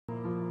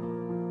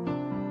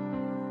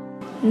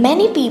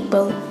Many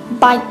people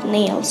bite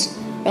nails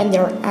when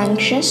they're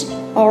anxious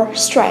or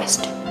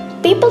stressed.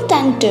 People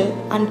tend to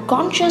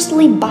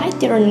unconsciously bite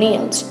their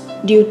nails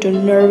due to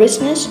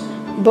nervousness,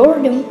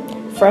 boredom,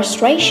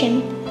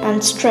 frustration,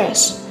 and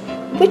stress,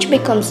 which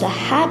becomes a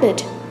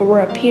habit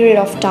over a period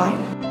of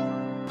time.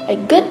 A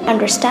good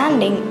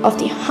understanding of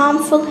the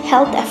harmful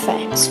health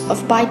effects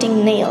of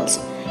biting nails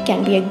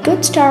can be a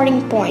good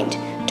starting point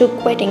to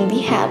quitting the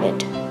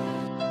habit.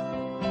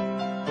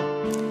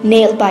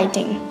 Nail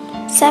biting.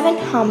 7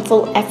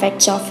 harmful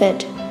effects of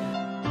it.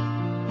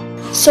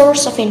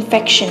 Source of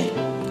infection.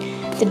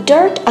 The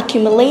dirt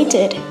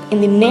accumulated in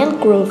the nail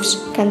grooves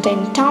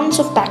contain tons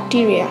of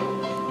bacteria,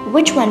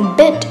 which when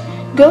bit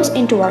goes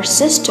into our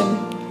system,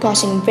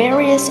 causing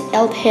various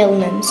health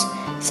ailments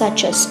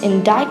such as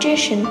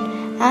indigestion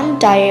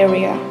and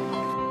diarrhea.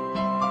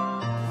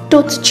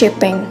 Tooth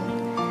chipping.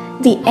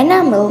 The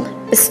enamel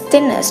is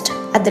thinnest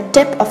at the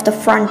tip of the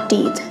front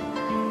teeth.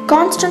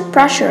 Constant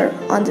pressure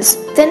on this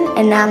thin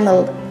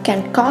enamel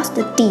can cause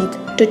the teeth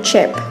to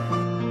chip.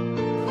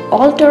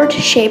 Altered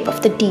shape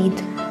of the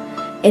teeth.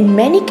 In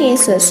many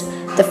cases,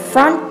 the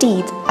front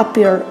teeth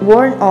appear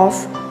worn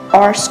off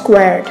or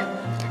squared.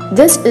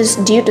 This is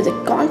due to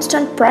the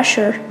constant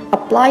pressure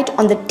applied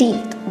on the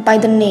teeth by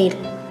the nail.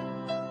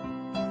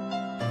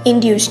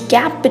 Induced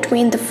gap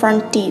between the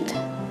front teeth.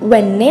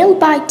 When nail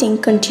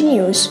biting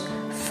continues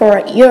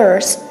for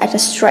years at a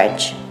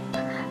stretch,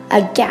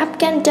 a gap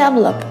can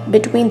develop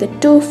between the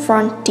 2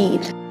 front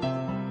teeth.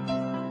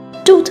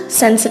 Tooth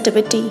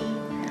sensitivity.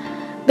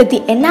 With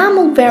the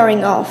enamel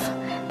wearing off,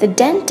 the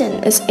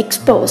dentin is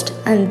exposed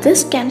and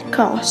this can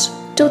cause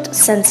tooth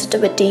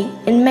sensitivity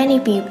in many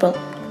people.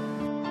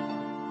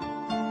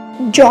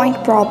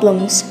 Joint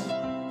problems.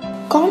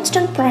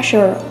 Constant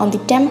pressure on the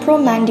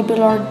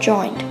temporomandibular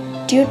joint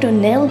due to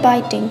nail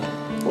biting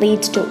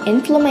leads to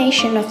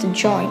inflammation of the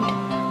joint,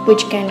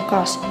 which can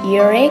cause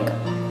earache,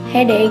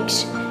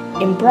 headaches,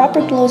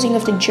 improper closing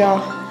of the jaw,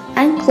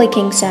 and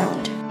clicking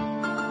sound.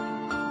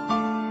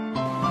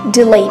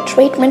 Delayed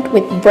treatment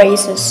with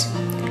braces.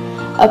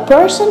 A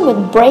person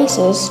with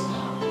braces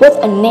with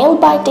a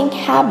nail-biting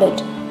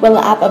habit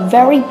will have a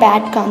very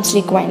bad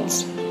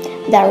consequence.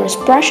 There is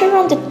pressure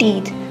on the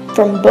teeth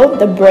from both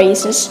the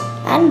braces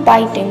and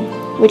biting,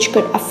 which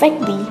could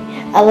affect the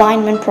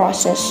alignment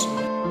process.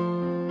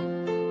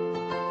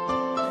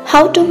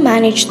 How to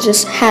manage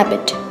this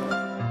habit?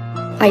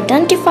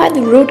 Identify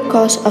the root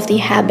cause of the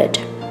habit.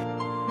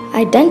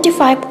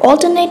 Identify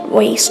alternate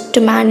ways to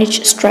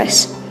manage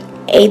stress,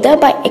 either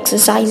by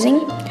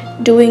exercising,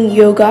 doing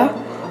yoga,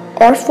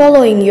 or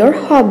following your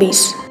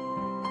hobbies.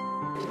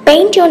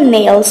 Paint your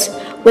nails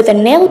with a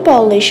nail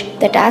polish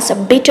that has a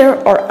bitter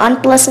or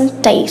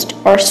unpleasant taste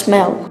or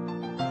smell.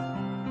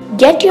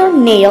 Get your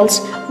nails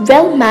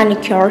well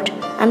manicured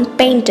and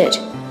painted,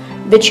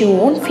 which you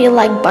won't feel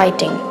like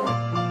biting.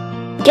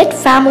 Get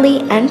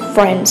family and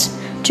friends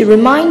to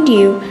remind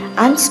you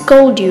and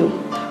scold you,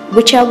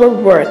 whichever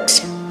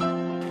works.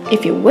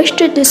 If you wish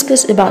to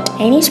discuss about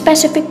any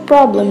specific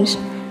problems,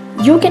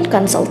 you can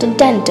consult a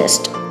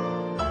dentist.